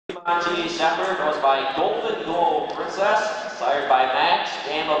Piedmontes heifer goes by Golden Glow Princess, sired by Max,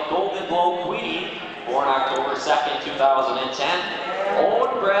 dam of Golden Glow Queenie, born October 2nd, 2010.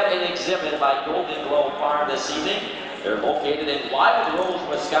 Owned, bred, and exhibited by Golden Glow Farm this evening. They're located in Wild Rose,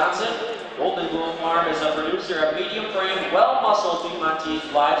 Wisconsin. Golden Glow Farm is a producer of medium-frame, well-muscled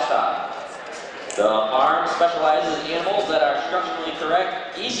Piedmontes livestock. The farm specializes in animals that are structurally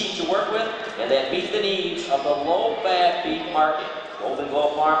correct, easy to work with, and that meet the needs of the low-fat beef market. Golden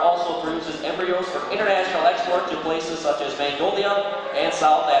Glow Farm also produces embryos for international export to places such as Mongolia and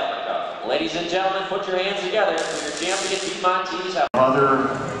South Africa. Ladies and gentlemen, put your hands together for your champion Piedmontes.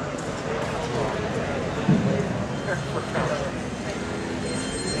 Other